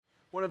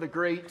One of the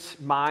great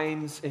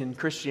minds in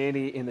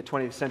Christianity in the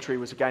 20th century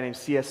was a guy named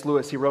C.S.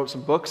 Lewis. He wrote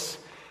some books.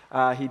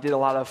 He did a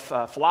lot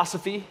of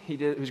philosophy. He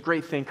was a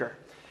great thinker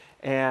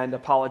and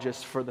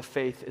apologist for the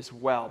faith as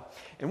well.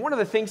 And one of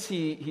the things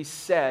he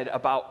said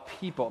about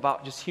people,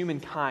 about just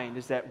humankind,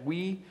 is that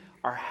we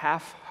are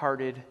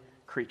half-hearted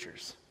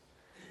creatures.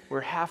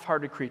 We're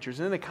half-hearted creatures.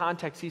 And in the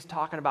context, he's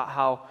talking about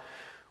how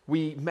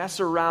we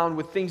mess around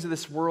with things of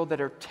this world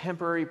that are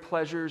temporary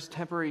pleasures,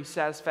 temporary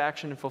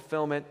satisfaction and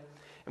fulfillment,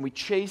 and we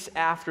chase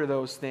after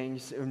those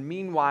things, and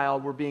meanwhile,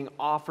 we're being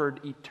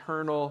offered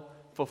eternal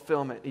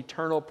fulfillment,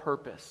 eternal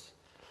purpose.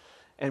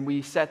 And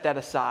we set that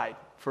aside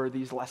for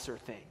these lesser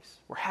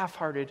things. We're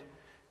half-hearted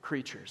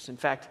creatures. In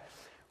fact,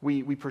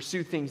 we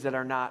pursue things that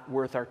are not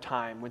worth our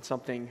time when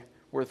something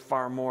worth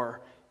far more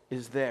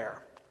is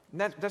there.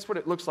 And that's what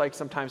it looks like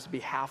sometimes to be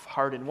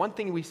half-hearted. One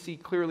thing we see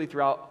clearly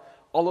throughout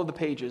all of the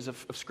pages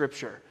of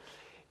Scripture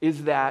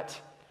is that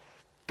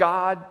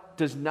God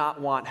does not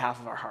want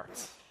half of our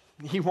hearts.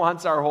 He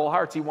wants our whole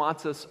hearts. He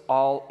wants us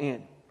all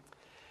in.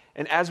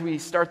 And as we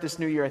start this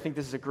new year, I think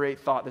this is a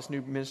great thought, this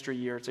new ministry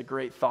year. It's a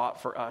great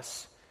thought for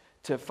us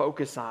to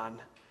focus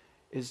on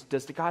is,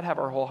 does God have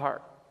our whole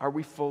heart? Are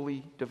we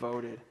fully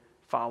devoted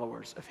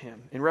followers of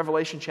Him? In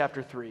Revelation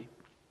chapter 3,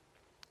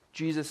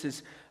 Jesus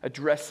is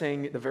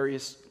addressing the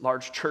various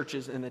large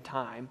churches in the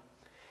time.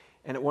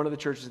 And at one of the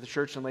churches, the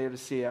church in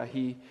Laodicea,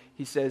 he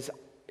says,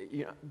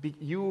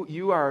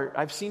 you are,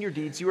 I've seen your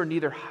deeds. You are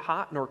neither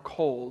hot nor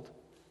cold.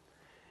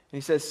 And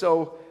he says,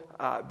 so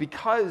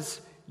because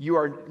you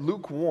are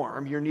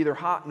lukewarm, you're neither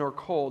hot nor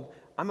cold,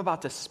 I'm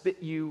about to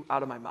spit you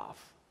out of my mouth.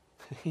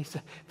 He's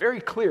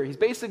very clear. He's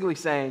basically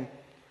saying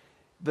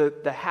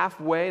the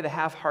halfway, the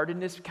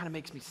half-heartedness kind of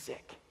makes me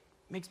sick.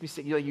 It makes me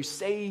sick. You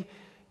say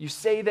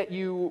that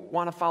you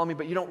want to follow me,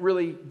 but you don't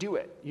really do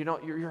it.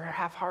 You're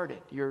half-hearted.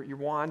 You're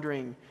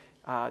wandering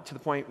to the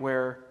point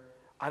where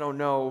I don't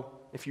know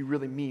if you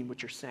really mean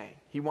what you're saying.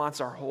 He wants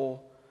our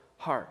whole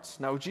hearts.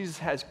 Now, Jesus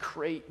has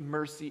great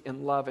mercy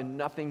and love and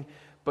nothing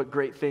but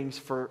great things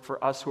for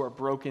us who are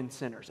broken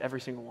sinners, every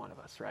single one of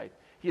us, right?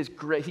 He is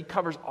great. He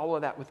covers all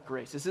of that with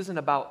grace. This isn't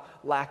about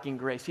lacking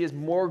grace. He has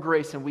more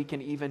grace than we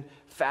can even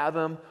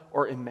fathom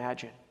or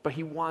imagine. But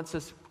He wants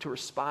us to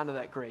respond to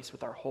that grace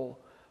with our whole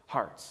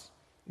hearts.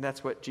 And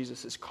that's what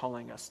Jesus is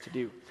calling us to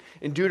do.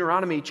 In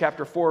Deuteronomy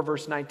chapter 4,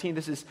 verse 19,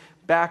 this is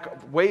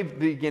back way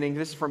beginning.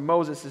 This is from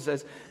Moses. It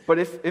says, but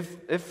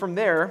if from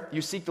there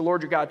you seek the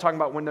Lord your God, talking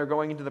about when they're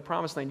going into the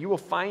promised land, you will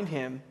find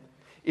Him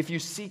if you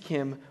seek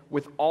Him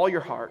with all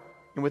your heart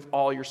and with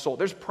all your soul.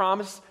 There's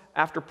promise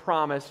after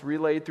promise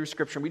relayed through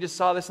Scripture. We just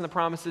saw this in the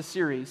Promises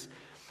series,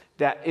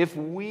 that if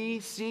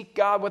we seek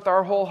God with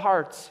our whole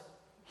hearts,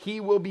 He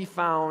will be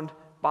found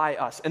by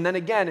us. And then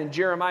again in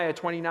Jeremiah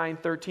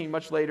 29:13,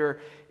 much later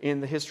in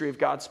the history of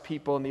God's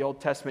people in the Old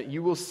Testament,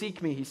 you will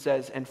seek me, He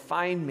says, and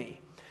find me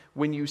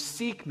when you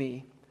seek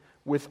me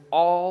with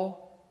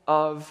all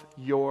of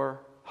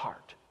your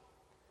heart.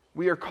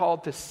 We are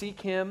called to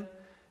seek Him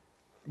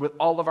with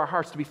all of our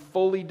hearts, to be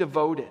fully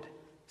devoted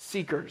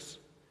seekers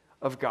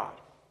of God.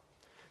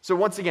 So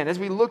once again, as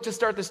we look to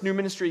start this new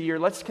ministry year,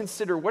 let's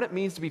consider what it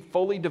means to be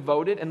fully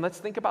devoted, and let's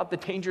think about the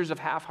dangers of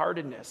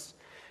half-heartedness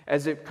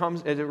as it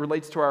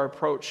relates to our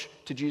approach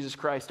to Jesus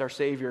Christ, our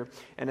Savior,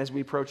 and as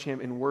we approach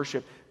Him in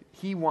worship.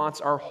 He wants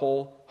our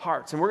whole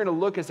hearts. And we're going to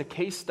look as a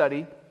case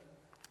study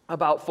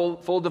about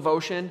full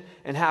devotion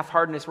and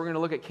half-heartedness. We're going to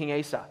look at King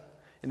Asa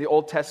in the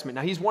Old Testament.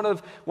 Now, he's one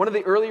of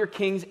the earlier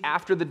kings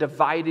after the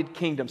divided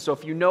kingdom. So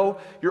if you know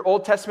your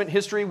Old Testament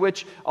history,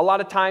 which a lot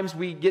of times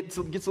gets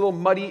a little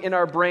muddy in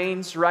our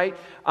brains, right?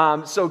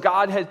 So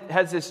God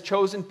has this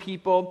chosen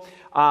people.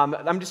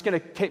 I'm just going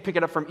to pick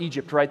it up from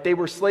Egypt, right? They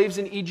were slaves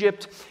in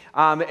Egypt,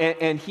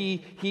 and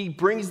he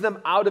brings them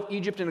out of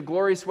Egypt in a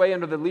glorious way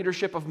under the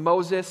leadership of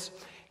Moses.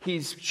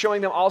 He's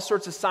showing them all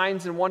sorts of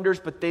signs and wonders,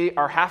 but they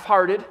are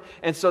half-hearted,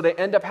 and so they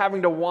end up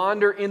having to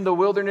wander in the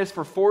wilderness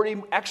for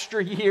 40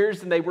 extra years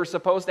than they were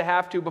supposed to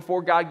have to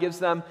before God gives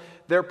them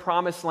their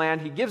promised land.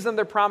 He gives them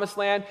their promised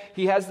land.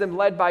 He has them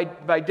led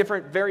by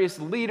different various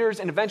leaders,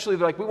 and eventually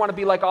they're like, we want to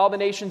be like all the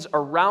nations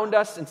around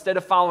us. Instead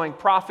of following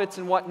prophets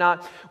and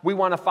whatnot, we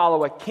want to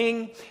follow a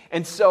king.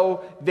 And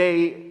so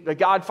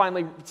God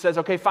finally says,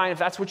 okay, fine, if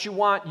that's what you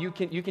want, you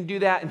can do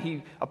that. And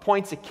He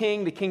appoints a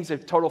king. The king's a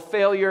total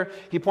failure.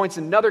 He appoints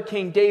another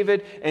king,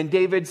 David, and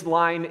David's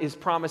line is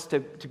promised to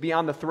be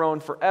on the throne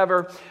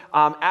forever.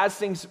 As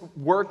things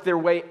work their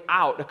way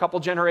out, a couple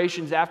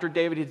generations after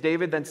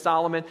David, then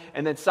Solomon,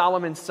 and then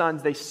Solomon's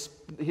sons,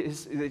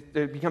 it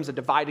becomes a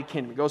divided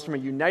kingdom. It goes from a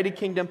united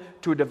kingdom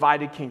to a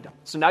divided kingdom.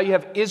 So now you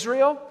have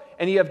Israel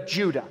and you have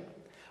Judah.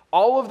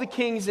 All of the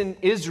kings in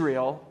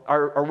Israel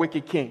are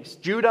wicked kings.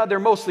 Judah, they're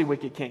mostly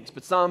wicked kings,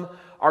 but some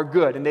are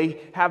good, and they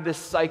have this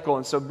cycle.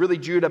 And so really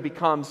Judah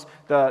becomes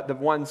the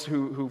ones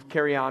who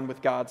carry on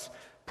with God's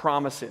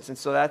promises. And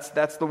so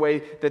that's the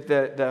way that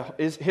the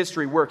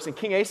history works. And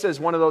King Asa is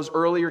one of those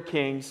earlier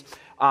kings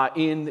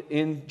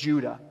in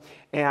Judah.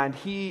 And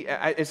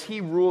as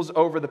he rules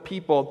over the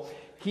people,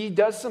 he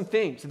does some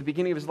things at the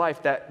beginning of his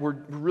life that were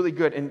really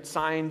good and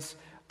signs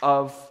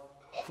of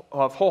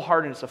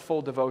wholeheartedness, of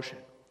full devotion.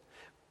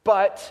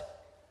 But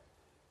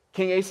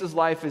King Asa's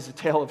life is a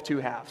tale of two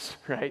halves,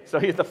 right? So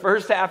the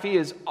first half, he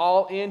is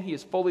all in, he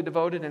is fully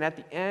devoted, and at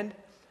the end,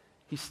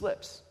 he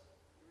slips.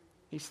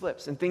 He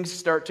slips, and things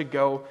start to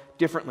go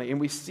differently. And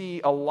we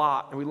see a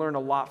lot, and we learn a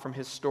lot from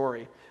his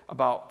story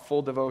about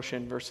full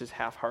devotion versus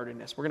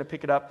half-heartedness. We're going to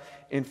pick it up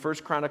in 1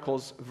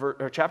 Chronicles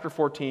chapter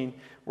 14.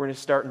 We're going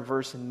to start in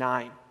verse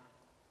 9.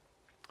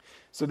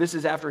 So this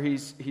is after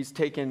he's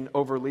taken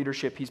over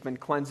leadership. He's been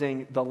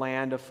cleansing the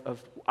land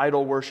of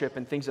idol worship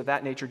and things of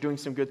that nature, doing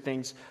some good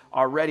things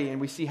already,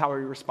 and we see how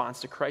he responds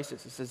to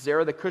crisis. It says,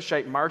 Zerah the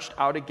Cushite marched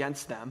out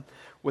against them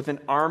with an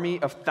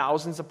army of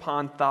thousands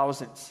upon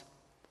thousands,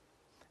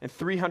 and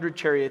 300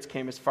 chariots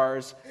came as far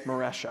as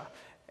Mareshah.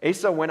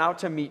 Asa went out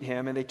to meet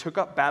him, and they took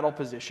up battle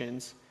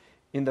positions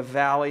in the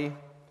valley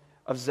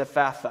of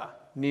Zephathah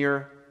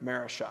near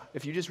Mareshah.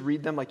 If you just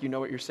read them like you know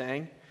what you're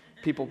saying,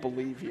 people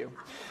believe you.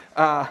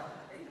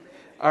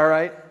 All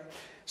right.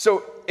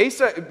 So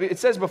Asa, it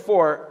says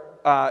before,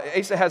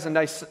 Asa has a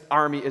nice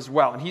army as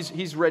well, and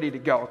he's ready to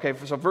go. Okay.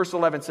 So verse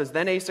 11 says,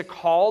 Then Asa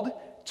called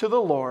to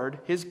the Lord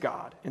his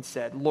God and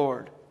said,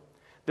 Lord,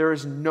 there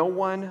is no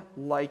one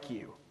like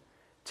you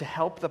to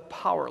help the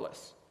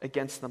powerless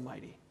against the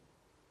mighty.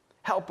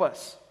 Help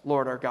us,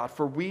 Lord our God,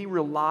 for we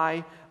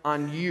rely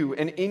on you,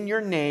 and in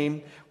your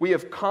name we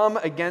have come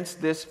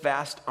against this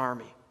vast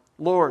army.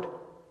 Lord,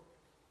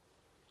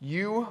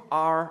 you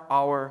are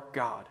our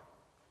God.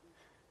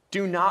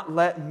 Do not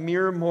let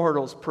mere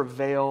mortals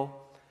prevail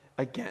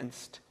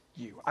against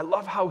you. I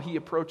love how he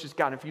approaches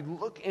God. If you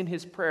look in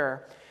his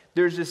prayer,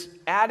 there's this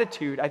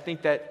attitude, I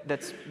think,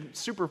 that's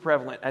super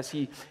prevalent as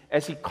he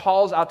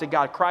calls out to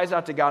God, cries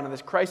out to God in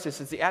this crisis.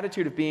 It's the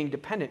attitude of being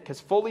dependent, because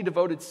fully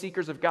devoted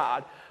seekers of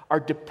God are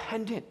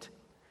dependent,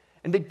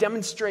 and they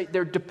demonstrate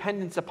their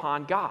dependence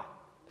upon God.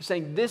 They're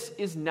saying, this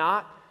is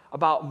not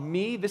about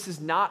me. This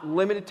is not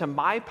limited to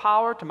my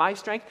power, to my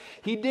strength.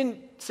 He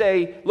didn't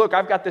say, look,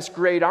 I've got this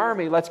great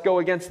army. Let's go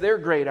against their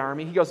great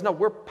army. He goes, no,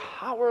 we're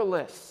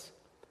powerless.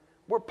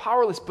 We're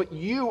powerless, but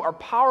you are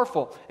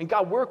powerful. And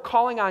God, we're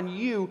calling on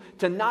you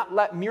to not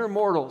let mere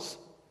mortals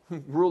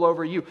rule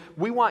over you.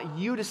 We want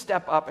you to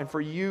step up and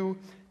for you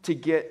to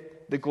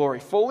get the glory.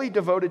 Fully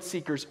devoted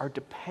seekers are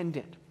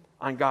dependent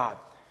on God.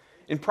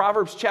 In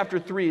Proverbs chapter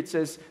 3, it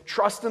says,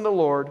 trust in the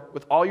Lord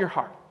with all your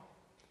heart,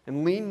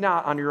 and lean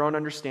not on your own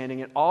understanding.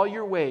 In all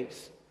your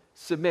ways,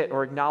 submit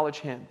or acknowledge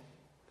him,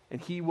 and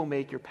he will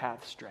make your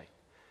path straight.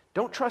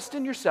 Don't trust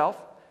in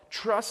yourself.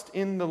 Trust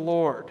in the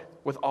Lord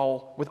with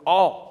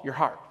all your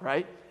heart,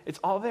 right? It's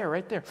all there,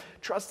 right there.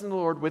 Trust in the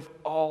Lord with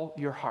all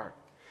your heart.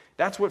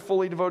 That's what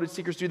fully devoted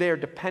seekers do. They are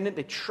dependent.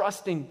 They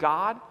trust in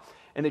God,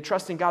 and they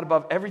trust in God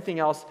above everything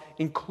else,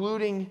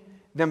 including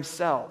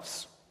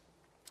themselves.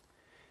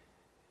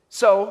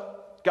 So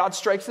God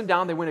strikes them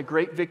down. They win a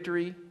great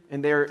victory,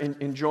 and they're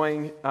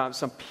enjoying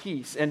some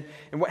peace. And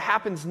what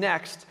happens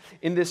next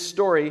in this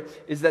story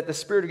is that the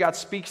Spirit of God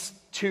speaks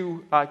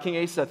to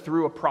King Asa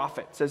through a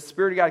prophet. It says, the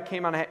Spirit of God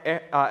came on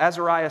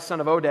Azariah, son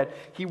of Oded.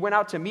 He went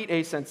out to meet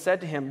Asa and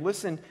said to him,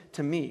 listen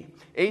to me,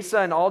 Asa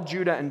and all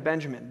Judah and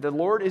Benjamin, the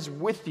Lord is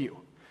with you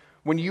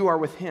when you are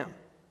with him.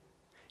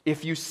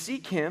 If you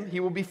seek him, he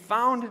will be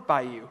found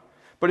by you.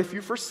 But if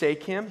you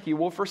forsake him, he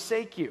will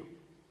forsake you.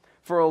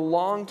 For a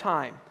long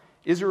time,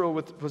 Israel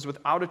was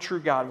without a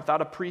true God,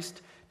 without a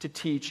priest to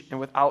teach, and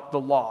without the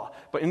law.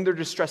 But in their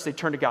distress, they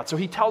turned to God. So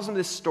he tells them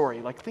this story.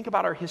 Like, think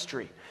about our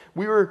history.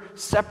 We were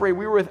separated.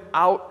 We were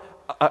without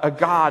a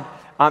God.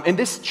 And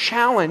this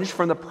challenge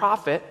from the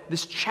prophet,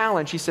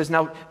 he says,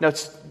 now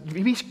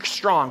be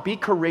strong, be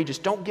courageous,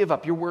 don't give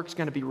up. Your work's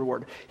going to be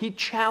rewarded. He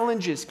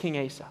challenges King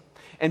Asa.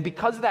 And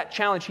because of that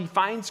challenge, he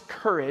finds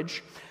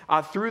courage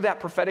through that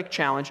prophetic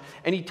challenge,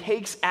 and he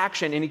takes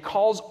action, and he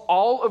calls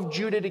all of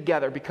Judah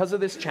together because of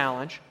this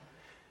challenge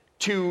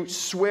to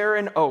swear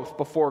an oath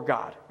before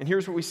God. And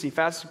here's what we see.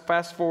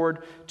 Fast forward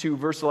to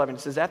verse 11.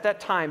 It says, at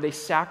that time they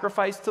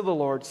sacrificed to the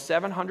Lord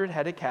 700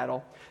 head of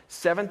cattle,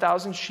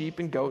 7,000 sheep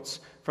and goats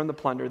from the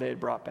plunder they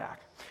had brought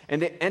back.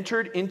 And they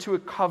entered into a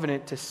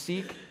covenant to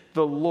seek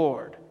the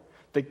Lord,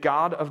 the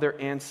God of their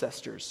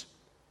ancestors,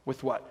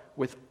 with what?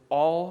 With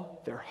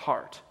all their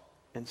heart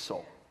and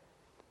soul.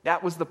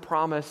 That was the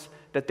promise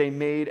that they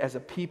made as a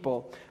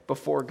people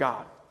before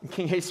God. And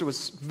King Asa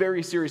was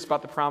very serious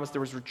about the promise.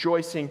 There was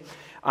rejoicing,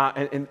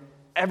 and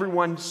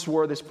everyone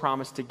swore this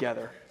promise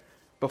together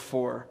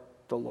before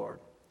the Lord.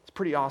 It's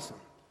pretty awesome.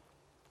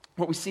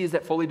 What we see is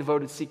that fully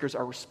devoted seekers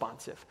are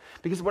responsive.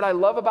 Because what I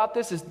love about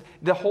this is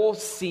the whole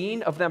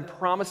scene of them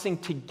promising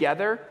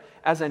together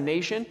as a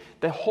nation,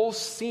 the whole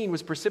scene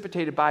was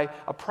precipitated by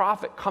a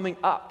prophet coming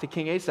up to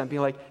King Asa and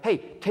being like, hey,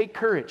 take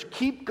courage,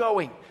 keep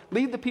going,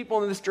 lead the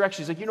people in this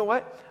direction. He's like, you know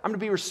what? I'm going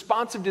to be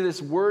responsive to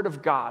this word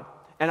of God,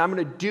 and I'm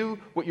going to do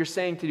what you're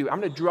saying to do. I'm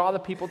going to draw the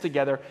people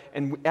together,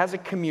 and as a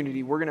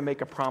community, we're going to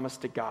make a promise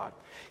to God.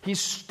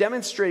 He's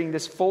demonstrating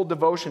this full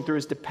devotion through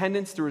his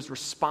dependence, through his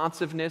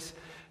responsiveness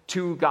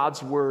to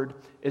God's word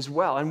as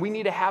well. And we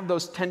need to have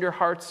those tender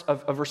hearts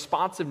of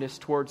responsiveness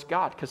towards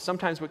God, because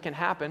sometimes what can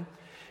happen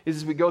is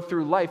as we go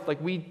through life,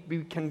 like we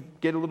can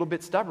get a little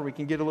bit stubborn, we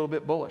can get a little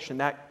bit bullish, and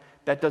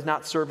that does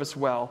not serve us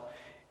well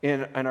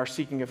in our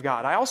seeking of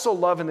God. I also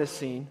love in this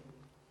scene,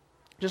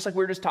 just like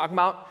we were just talking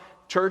about,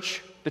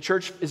 the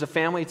church is a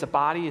family, it's a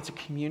body, it's a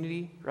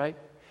community, right?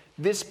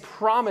 This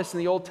promise in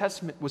the Old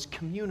Testament was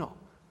communal.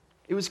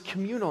 It was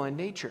communal in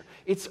nature.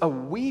 It's a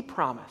we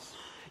promise.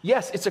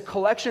 Yes, it's a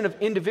collection of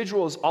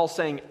individuals all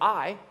saying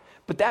I,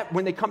 but that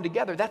when they come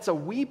together, that's a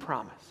we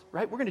promise,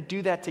 right? We're going to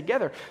do that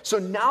together. So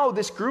now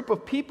this group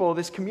of people,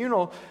 this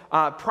communal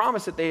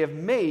promise that they have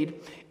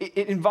made,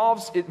 it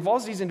involves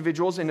these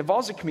individuals and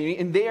involves a community,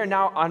 and they are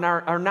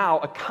now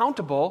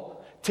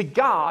accountable to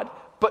God,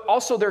 but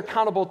also they're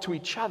accountable to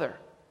each other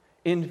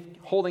in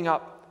holding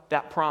up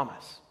that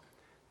promise.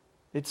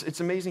 It's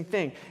an amazing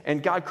thing.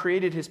 And God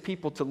created his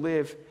people to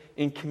live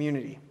in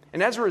community.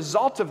 And as a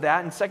result of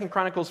that, in 2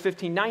 Chronicles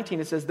 15:19,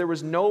 it says, there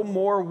was no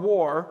more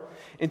war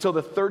until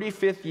the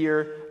 35th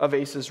year of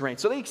Asa's reign.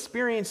 So they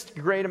experienced a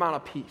great amount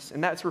of peace.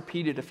 And that's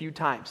repeated a few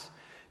times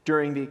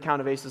during the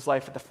account of Asa's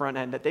life at the front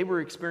end, that they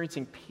were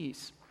experiencing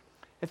peace.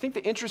 I think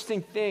the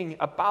interesting thing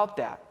about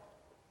that,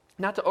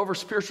 not to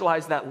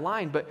over-spiritualize that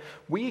line, but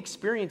we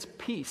experience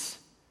peace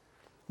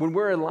when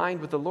we're aligned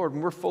with the Lord,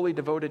 when we're fully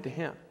devoted to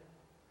him.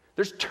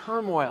 There's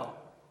turmoil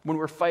when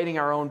we're fighting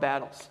our own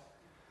battles.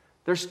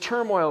 There's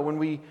turmoil when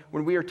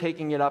we are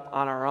taking it up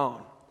on our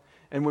own,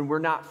 and when we're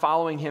not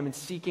following him and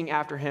seeking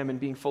after him and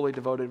being fully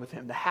devoted with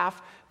him. The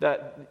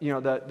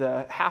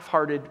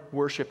half-hearted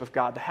worship of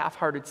God, the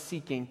half-hearted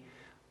seeking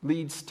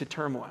leads to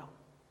turmoil.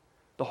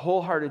 The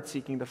wholehearted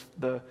seeking,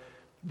 the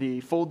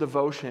full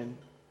devotion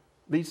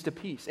leads to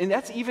peace. And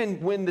that's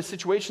even when the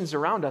situations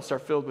around us are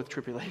filled with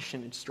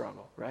tribulation and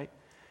struggle, right?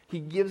 He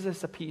gives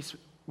us a peace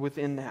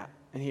within that,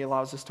 and he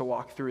allows us to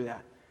walk through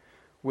that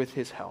with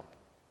his help.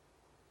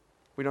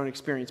 We don't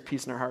experience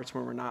peace in our hearts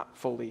when we're not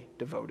fully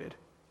devoted.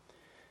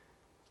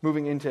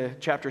 Moving into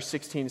chapter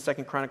 16, 2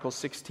 Chronicles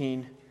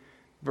 16,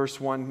 verse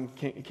 1,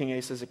 King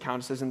Asa's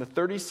account, it says, in the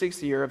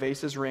 36th year of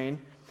Asa's reign,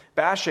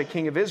 Baasha,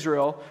 king of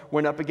Israel,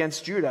 went up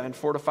against Judah and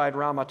fortified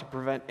Ramah to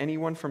prevent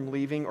anyone from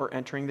leaving or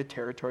entering the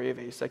territory of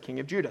Asa, king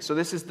of Judah. So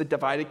this is the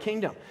divided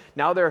kingdom.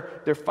 Now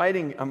they're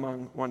fighting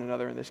among one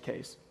another in this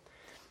case.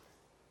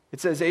 It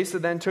says, Asa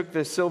then took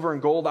the silver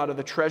and gold out of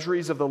the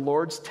treasuries of the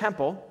Lord's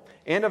temple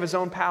and of his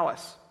own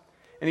palace,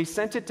 and he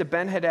sent it to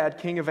Ben-Hadad,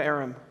 king of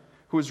Aram,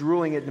 who was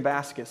ruling at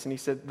Damascus. And he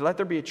said, let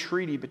there be a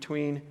treaty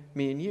between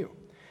me and you,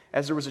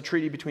 as there was a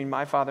treaty between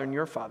my father and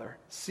your father.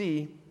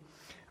 See,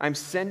 I'm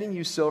sending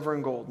you silver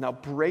and gold. Now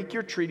break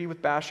your treaty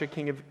with Baasha,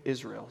 king of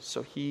Israel,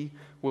 so he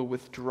will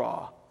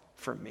withdraw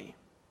from me.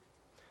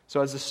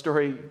 So as the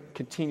story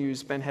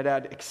continues,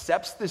 Ben-Hadad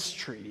accepts this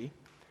treaty,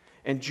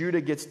 and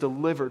Judah gets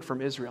delivered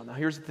from Israel. Now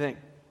here's the thing.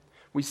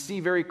 We see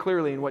very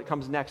clearly in what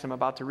comes next, I'm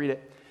about to read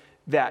it,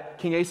 that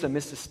King Asa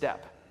missed a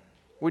step.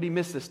 What did he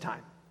miss this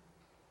time?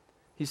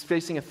 He's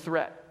facing a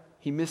threat.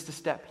 He missed a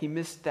step. He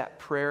missed that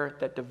prayer,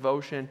 that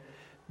devotion,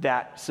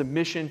 that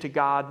submission to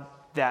God,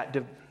 that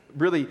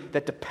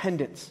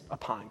dependence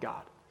upon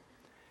God.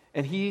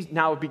 And he's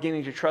now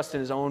beginning to trust in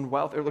his own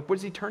wealth. Or look, what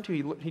does he turn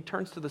to? He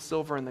turns to the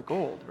silver and the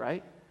gold,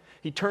 right?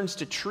 He turns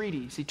to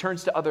treaties. He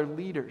turns to other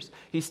leaders.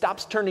 He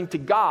stops turning to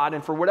God,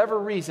 and for whatever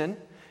reason,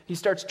 he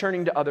starts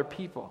turning to other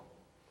people.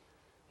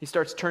 He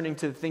starts turning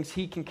to the things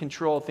he can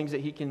control, things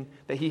that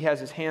he has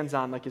his hands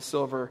on, like his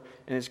silver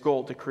and his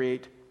gold, to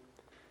create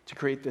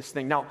this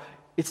thing. Now,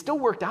 it still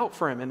worked out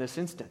for him in this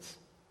instance.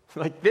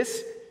 Like,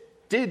 this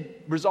did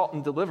result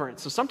in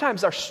deliverance. So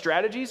sometimes our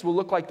strategies will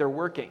look like they're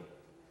working.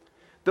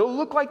 They'll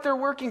look like they're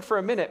working for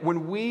a minute.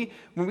 When we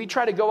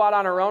try to go out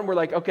on our own, we're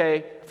like,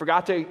 okay, I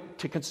forgot to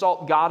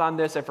consult God on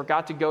this. I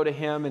forgot to go to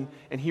him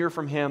and hear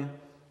from him.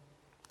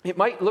 It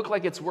might look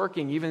like it's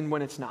working even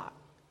when it's not.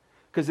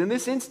 Because in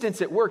this instance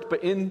it worked,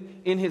 but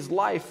in his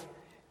life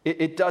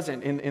it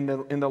doesn't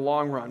in the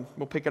long run.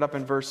 We'll pick it up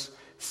in verse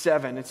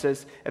 7. It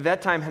says, at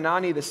that time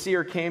Hanani the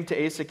seer came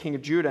to Asa king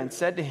of Judah and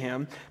said to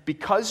him,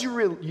 because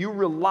you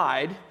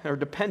relied or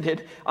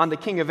depended on the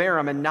king of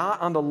Aram and not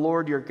on the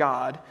Lord your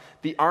God,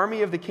 the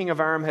army of the king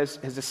of Aram has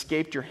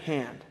escaped your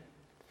hand.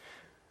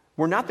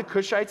 Were not the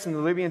Cushites and the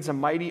Libyans a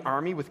mighty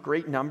army with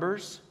great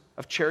numbers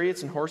of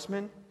chariots and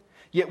horsemen?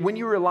 Yet when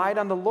you relied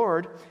on the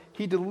Lord,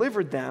 he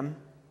delivered them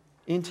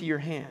into your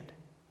hand.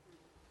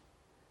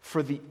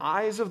 For the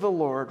eyes of the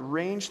Lord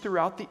range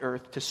throughout the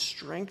earth to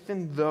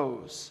strengthen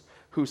those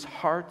whose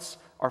hearts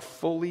are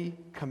fully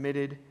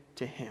committed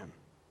to him.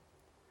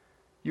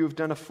 You have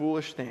done a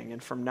foolish thing,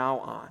 and from now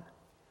on,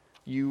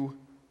 you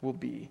will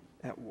be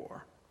at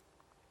war.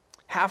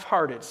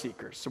 Half-hearted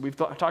seekers. So we've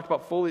talked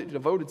about fully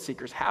devoted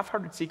seekers.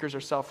 Half-hearted seekers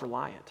are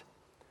self-reliant.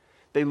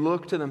 They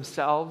look to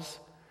themselves.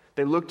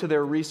 They look to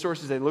their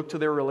resources. They look to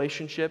their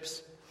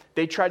relationships.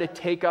 They try to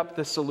take up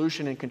the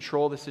solution and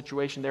control the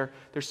situation. They're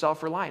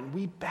self-reliant.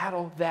 We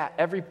battle that.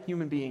 Every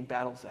human being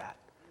battles that.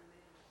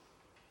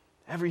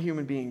 Every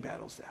human being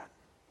battles that.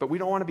 But we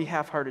don't want to be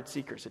half-hearted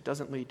seekers. It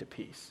doesn't lead to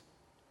peace.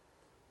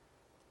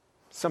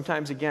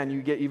 Sometimes, again,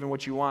 you get even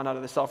what you want out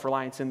of the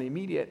self-reliance in the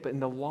immediate, but in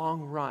the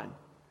long run,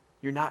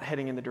 you're not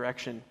heading in the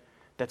direction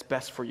that's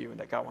best for you and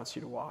that God wants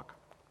you to walk.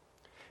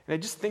 And I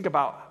just think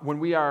about when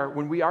we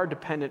are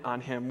dependent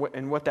on him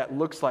and what that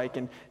looks like,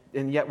 and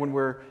yet when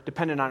we're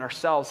dependent on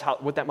ourselves,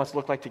 what that must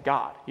look like to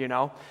God, you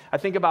know? I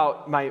think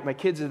about my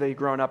kids as they've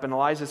grown up, and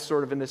Eliza's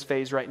sort of in this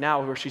phase right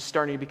now where she's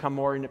starting to become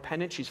more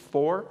independent. She's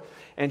 4,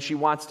 and she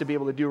wants to be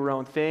able to do her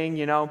own thing,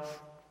 you know?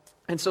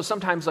 And so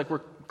sometimes, like,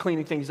 we're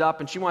cleaning things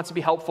up, and she wants to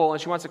be helpful,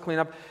 and she wants to clean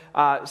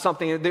up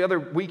something. The other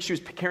week, she was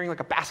carrying,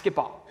 like, a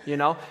basketball, you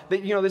know?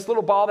 This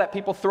little ball that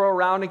people throw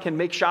around and can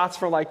make shots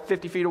from, like,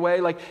 50 feet away.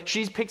 Like,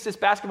 she picks this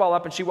basketball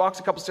up, and she walks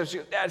a couple steps. She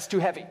goes, "Dad, it's too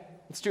heavy.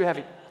 It's too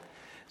heavy."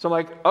 So I'm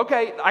like,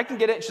 "Okay, I can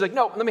get it." She's like,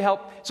 "No, let me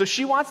help." So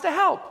she wants to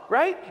help,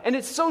 right? And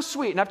it's so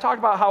sweet. And I've talked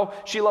about how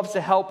she loves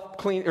to help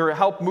clean or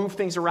help move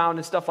things around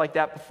and stuff like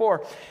that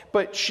before.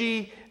 But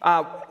she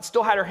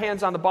still had her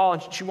hands on the ball,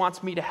 and she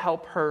wants me to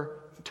help her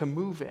to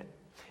move it.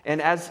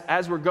 And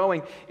as we're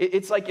going,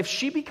 it's like if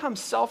she becomes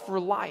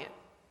self-reliant,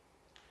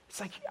 it's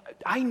like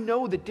I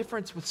know the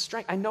difference with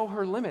strength. I know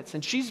her limits,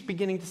 and she's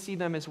beginning to see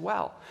them as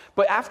well.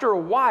 But after a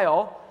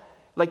while,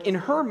 like in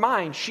her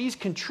mind, she's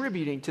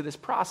contributing to this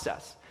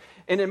process.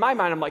 And in my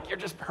mind, I'm like, "You're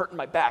just hurting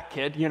my back,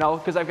 kid," you know,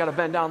 because I've got to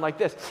bend down like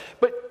this.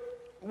 But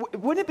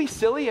wouldn't it be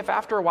silly if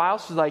after a while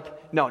she's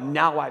like, "No,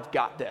 now I've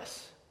got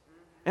this."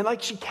 And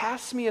like she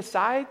casts me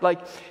aside. Like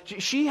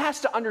she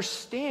has to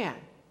understand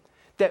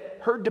that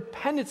her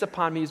dependence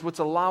upon me is what's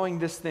allowing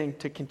this thing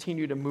to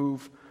continue to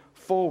move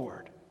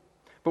forward.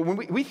 But when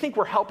we think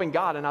we're helping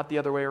God and not the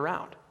other way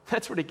around.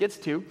 That's what it gets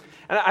to.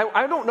 And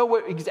I don't know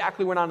what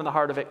exactly went on in the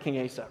heart of it,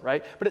 King Asa,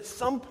 right? But at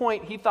some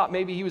point, he thought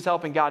maybe he was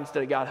helping God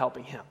instead of God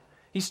helping him.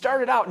 He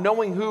started out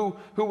knowing who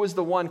was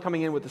the one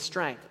coming in with the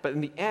strength. But in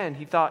the end,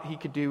 he thought he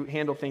could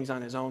handle things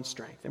on his own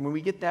strength. And when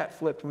we get that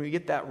flipped, when we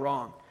get that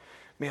wrong,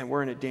 man,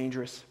 we're in a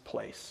dangerous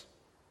place.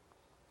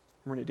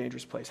 We're in a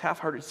dangerous place.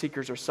 Half-hearted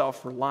seekers are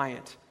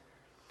self-reliant.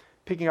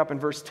 Picking up in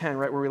verse 10,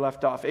 right where we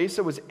left off,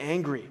 Asa was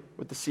angry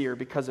with the seer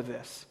because of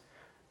this.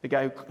 The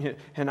guy,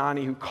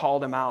 Hanani, who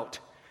called him out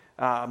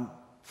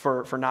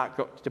for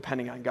not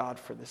depending on God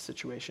for this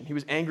situation. He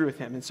was angry with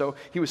him, and so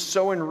he was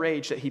so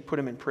enraged that he put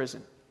him in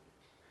prison.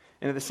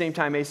 And at the same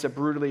time, Asa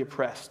brutally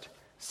oppressed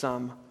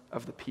some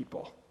of the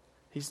people.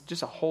 He's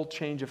just a whole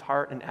change of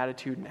heart and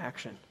attitude and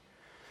action.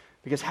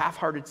 Because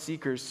half-hearted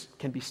seekers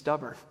can be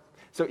stubborn.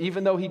 So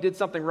even though he did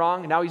something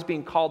wrong, and now he's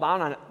being called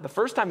out on it. The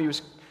first time he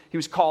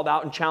was called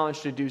out and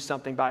challenged to do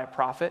something by a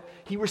prophet,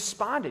 he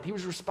responded. He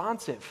was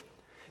responsive.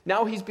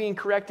 Now he's being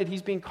corrected.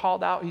 He's being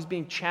called out. He's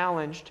being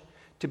challenged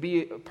to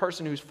be a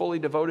person who's fully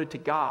devoted to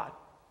God.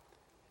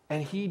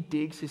 And he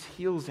digs his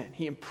heels in.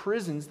 He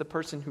imprisons the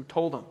person who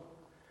told him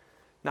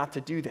not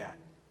to do that.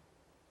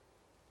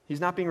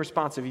 He's not being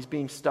responsive. He's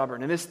being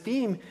stubborn. And this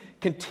theme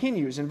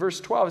continues. In verse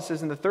 12, it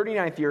says, "In the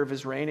 39th year of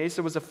his reign,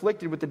 Asa was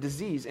afflicted with a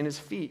disease in his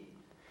feet.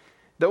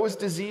 Though his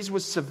disease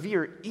was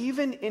severe,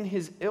 even in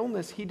his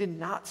illness, he did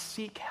not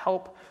seek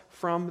help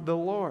from the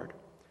Lord,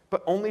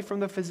 but only from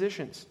the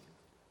physicians.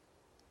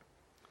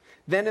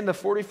 Then in the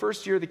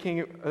 41st year of the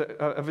king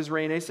of his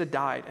reign, Asa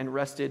died and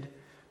rested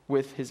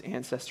with his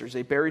ancestors.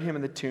 They buried him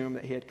in the tomb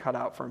that he had cut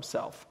out for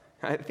himself."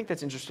 I think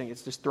that's interesting.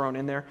 It's just thrown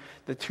in there.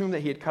 The tomb that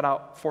he had cut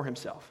out for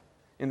himself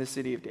in the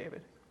city of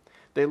David.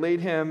 They laid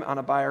him on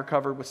a bier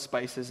covered with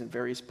spices and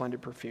very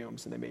splendid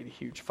perfumes, and they made a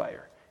huge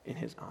fire in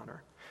his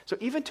honor. So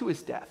even to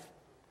his death,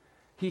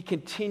 he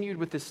continued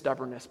with his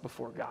stubbornness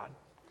before God.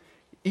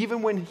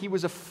 Even when he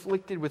was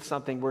afflicted with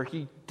something where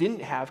he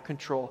didn't have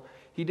control,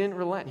 he didn't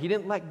relent. He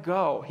didn't let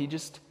go. He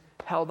just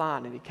held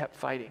on and he kept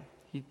fighting.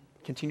 He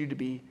continued to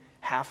be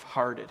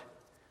half-hearted.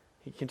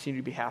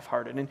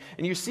 And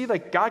you see,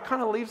 like, God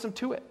kind of leaves him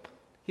to it.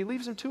 He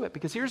leaves him to it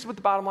because here's what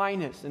the bottom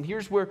line is. And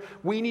here's where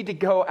we need to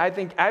go,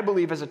 I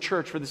believe, as a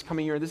church for this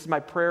coming year. This is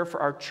my prayer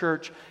for our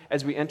church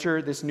as we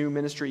enter this new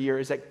ministry year,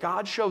 is that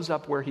God shows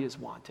up where he is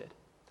wanted.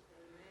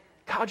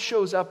 God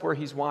shows up where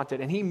he's wanted,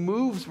 and he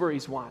moves where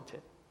he's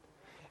wanted.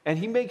 And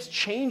he makes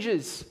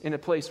changes in a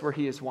place where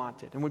he is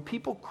wanted. And when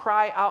people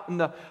cry out in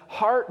the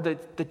heart, the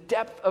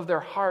depth of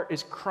their heart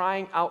is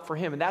crying out for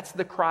him. And that's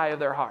the cry of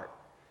their heart.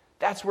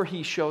 That's where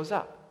he shows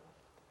up.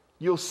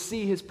 You'll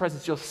see his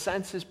presence. You'll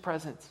sense his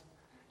presence.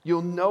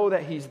 You'll know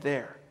that he's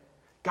there.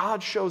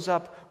 God shows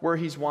up where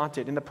he's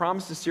wanted. In the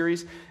Promises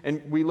series,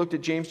 and we looked at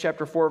James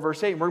chapter 4,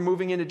 verse 8, and we're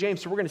moving into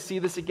James, so we're going to see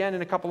this again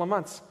in a couple of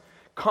months.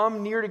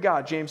 Come near to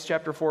God. James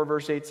chapter 4,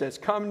 verse 8 says,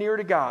 "Come near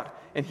to God,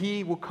 and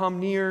he will come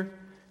near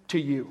to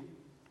you."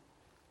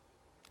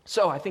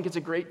 So I think it's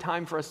a great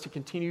time for us to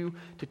continue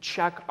to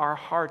check our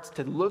hearts,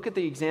 to look at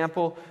the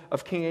example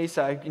of King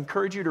Asa. I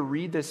encourage you to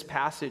read this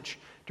passage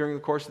during the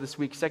course of this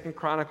week, 2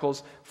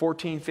 Chronicles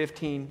 14,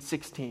 15,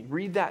 16.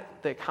 Read the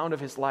account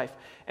of his life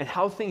and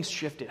how things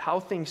shifted,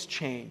 how things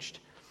changed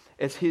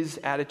as his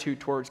attitude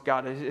towards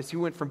God, as he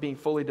went from being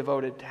fully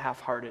devoted to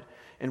half-hearted,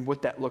 and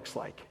what that looks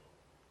like.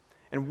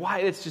 And why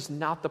it's just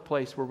not the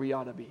place where we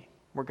ought to be,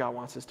 where God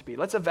wants us to be.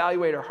 Let's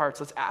evaluate our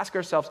hearts. Let's ask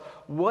ourselves,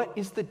 what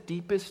is the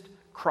deepest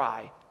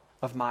cry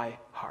of my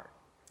heart?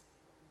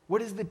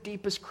 What is the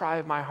deepest cry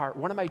of my heart?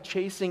 What am I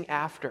chasing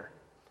after?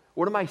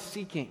 What am I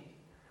seeking?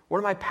 What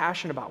am I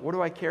passionate about? What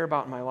do I care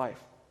about in my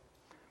life?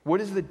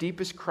 What is the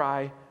deepest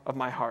cry of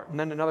my heart? And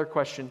then another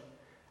question,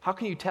 how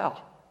can you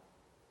tell?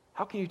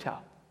 How can you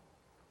tell?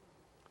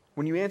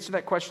 When you answer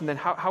that question, then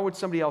how would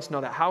somebody else know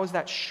that? How is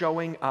that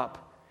showing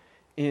up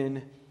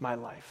in my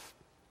life?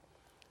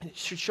 And it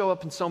should show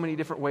up in so many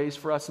different ways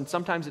for us, and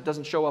sometimes it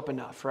doesn't show up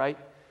enough, right?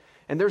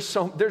 And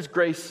there's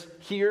grace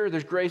here,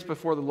 there's grace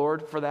before the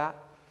Lord for that.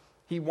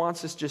 He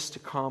wants us just to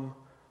come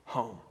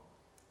home.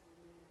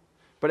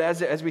 But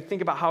as we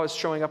think about how it's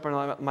showing up in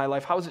my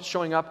life, how is it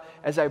showing up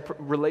as I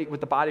relate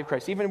with the body of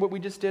Christ? Even what we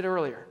just did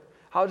earlier.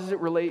 How does it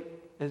relate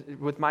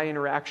with my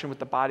interaction with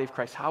the body of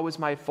Christ? How is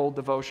my full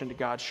devotion to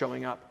God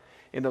showing up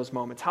in those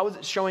moments? How is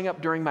it showing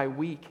up during my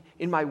week,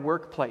 in my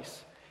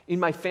workplace, in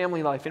my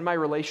family life, in my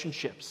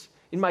relationships,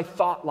 in my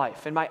thought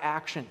life, in my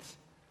actions?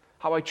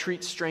 How I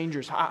treat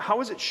strangers? How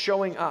is it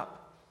showing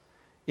up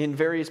in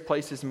various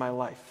places in my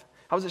life?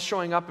 How is it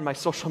showing up in my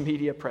social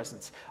media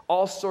presence?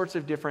 All sorts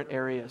of different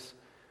areas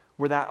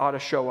where that ought to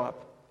show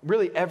up.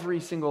 Really every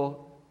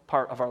single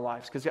part of our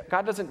lives. Because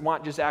God doesn't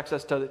want just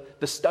access to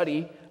the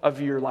study of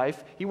your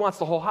life. He wants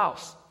the whole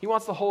house. He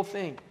wants the whole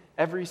thing.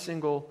 Every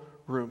single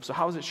room. So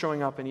how is it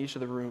showing up in each of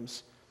the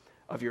rooms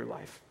of your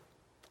life?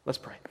 Let's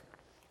pray.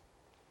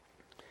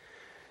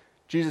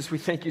 Jesus, we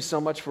thank you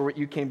so much for what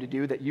you came to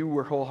do, that you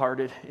were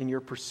wholehearted in your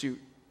pursuit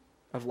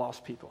of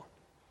lost people,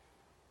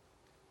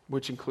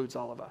 which includes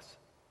all of us,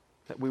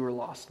 that we were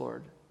lost,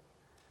 Lord.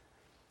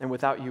 And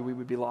without you, we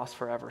would be lost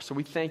forever. So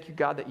we thank you,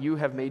 God, that you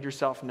have made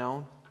yourself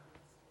known.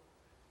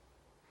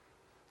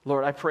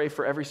 Lord, I pray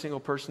for every single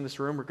person in this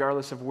room,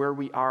 regardless of where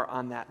we are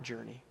on that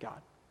journey, God.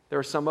 There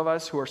are some of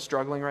us who are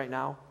struggling right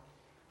now.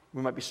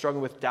 We might be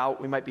struggling with doubt.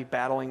 We might be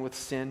battling with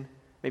sin.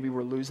 Maybe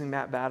we're losing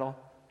that battle.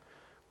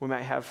 We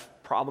might have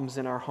problems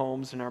in our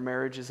homes, in our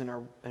marriages, in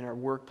our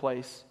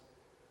workplace.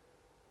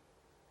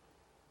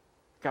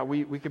 God,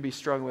 we could be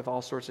struggling with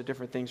all sorts of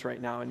different things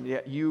right now, and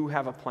yet you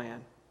have a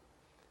plan.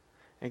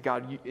 And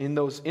God, in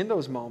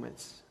those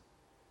moments,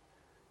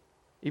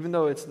 even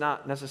though it's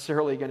not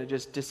necessarily going to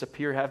just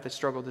disappear, have the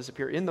struggle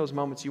disappear, in those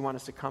moments you want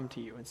us to come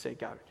to you and say,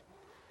 God,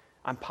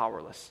 I'm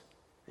powerless,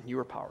 and you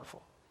are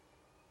powerful.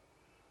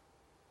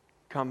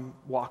 Come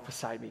walk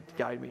beside me,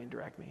 guide me, and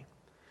direct me.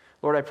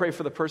 Lord, I pray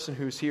for the person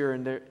who's here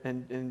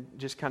and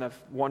just kind of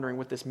wondering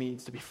what this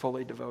means to be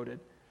fully devoted.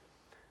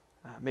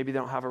 Maybe they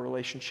don't have a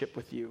relationship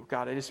with you.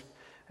 God, I just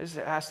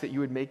ask that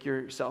you would make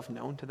yourself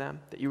known to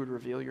them, that you would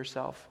reveal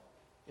yourself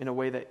in a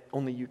way that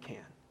only you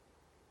can.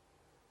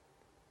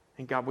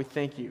 And God, we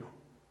thank you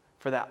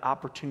for that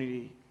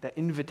opportunity, that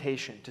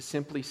invitation to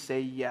simply say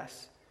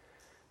yes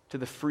to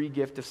the free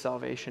gift of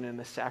salvation and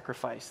the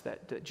sacrifice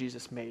that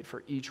Jesus made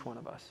for each one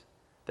of us,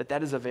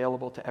 that is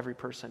available to every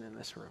person in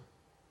this room.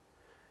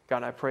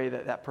 God, I pray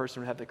that that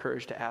person would have the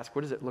courage to ask,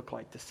 what does it look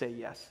like to say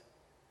yes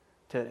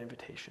to that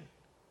invitation?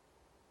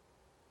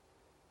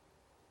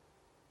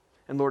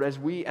 And Lord, as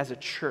we as a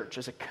church,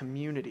 as a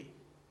community,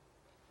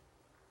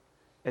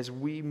 as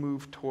we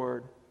move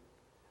toward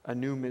a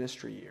new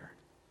ministry year,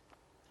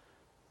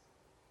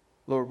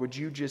 Lord, would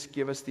you just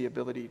give us the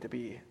ability to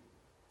be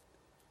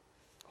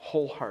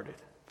wholehearted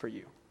for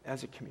you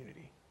as a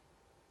community,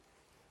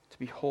 to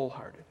be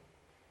wholehearted,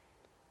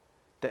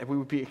 that we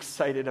would be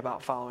excited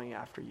about following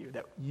after you,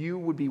 that you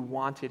would be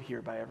wanted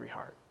here by every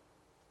heart,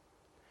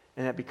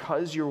 and that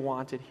because you're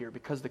wanted here,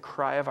 because the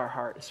cry of our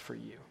heart is for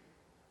you,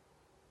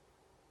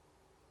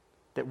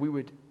 that we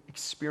would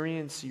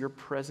experience your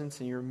presence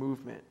and your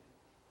movement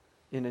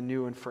in a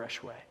new and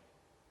fresh way.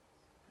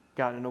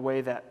 God, in a way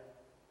that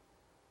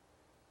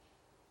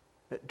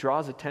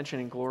draws attention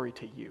and glory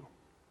to you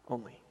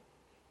only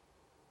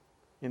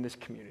in this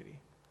community.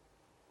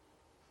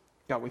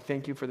 God, we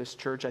thank you for this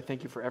church. I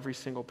thank you for every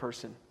single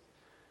person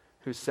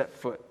who's set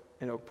foot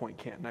in Oak Point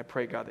Canton. I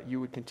pray, God, that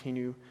you would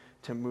continue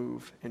to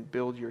move and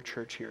build your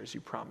church here as you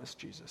promised,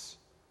 Jesus.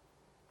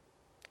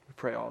 We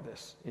pray all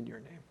this in your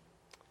name.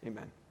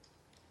 Amen.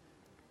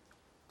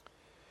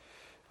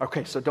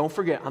 Okay, so don't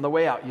forget, on the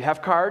way out, you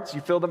have cards,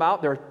 you fill them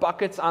out. There are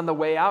buckets on the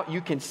way out. You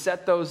can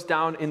set those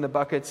down in the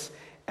buckets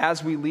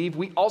as we leave.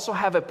 We also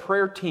have a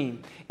prayer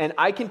team, and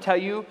I can tell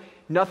you,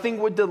 nothing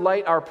would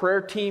delight our prayer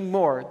team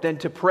more than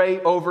to pray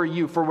over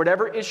you for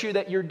whatever issue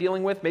that you're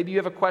dealing with. Maybe you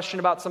have a question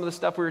about some of the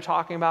stuff we were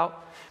talking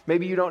about.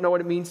 Maybe you don't know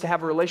what it means to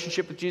have a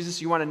relationship with Jesus.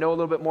 You want to know a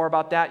little bit more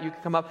about that. You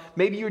can come up.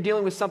 Maybe you're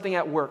dealing with something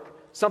at work,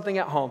 something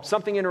at home,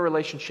 something in a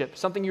relationship,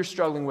 something you're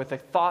struggling with, a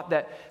thought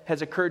that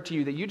has occurred to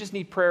you that you just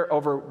need prayer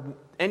over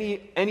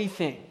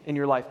anything in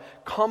your life.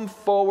 Come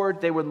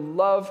forward. They would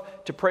love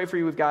to pray for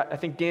you. We've got, I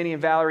think, Danny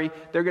and Valerie.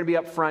 They're going to be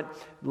up front.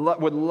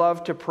 Would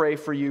love to pray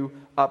for you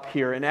up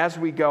here. And as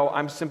we go,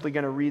 I'm simply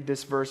going to read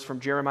this verse from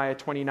Jeremiah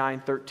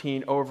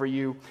 29:13 over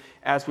you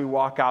as we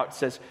walk out. It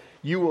says,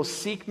 "You will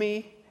seek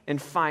me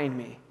and find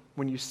me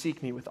when you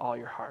seek me with all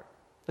your heart."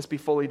 Let's be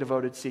fully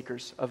devoted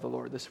seekers of the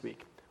Lord this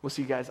week. We'll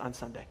see you guys on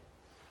Sunday.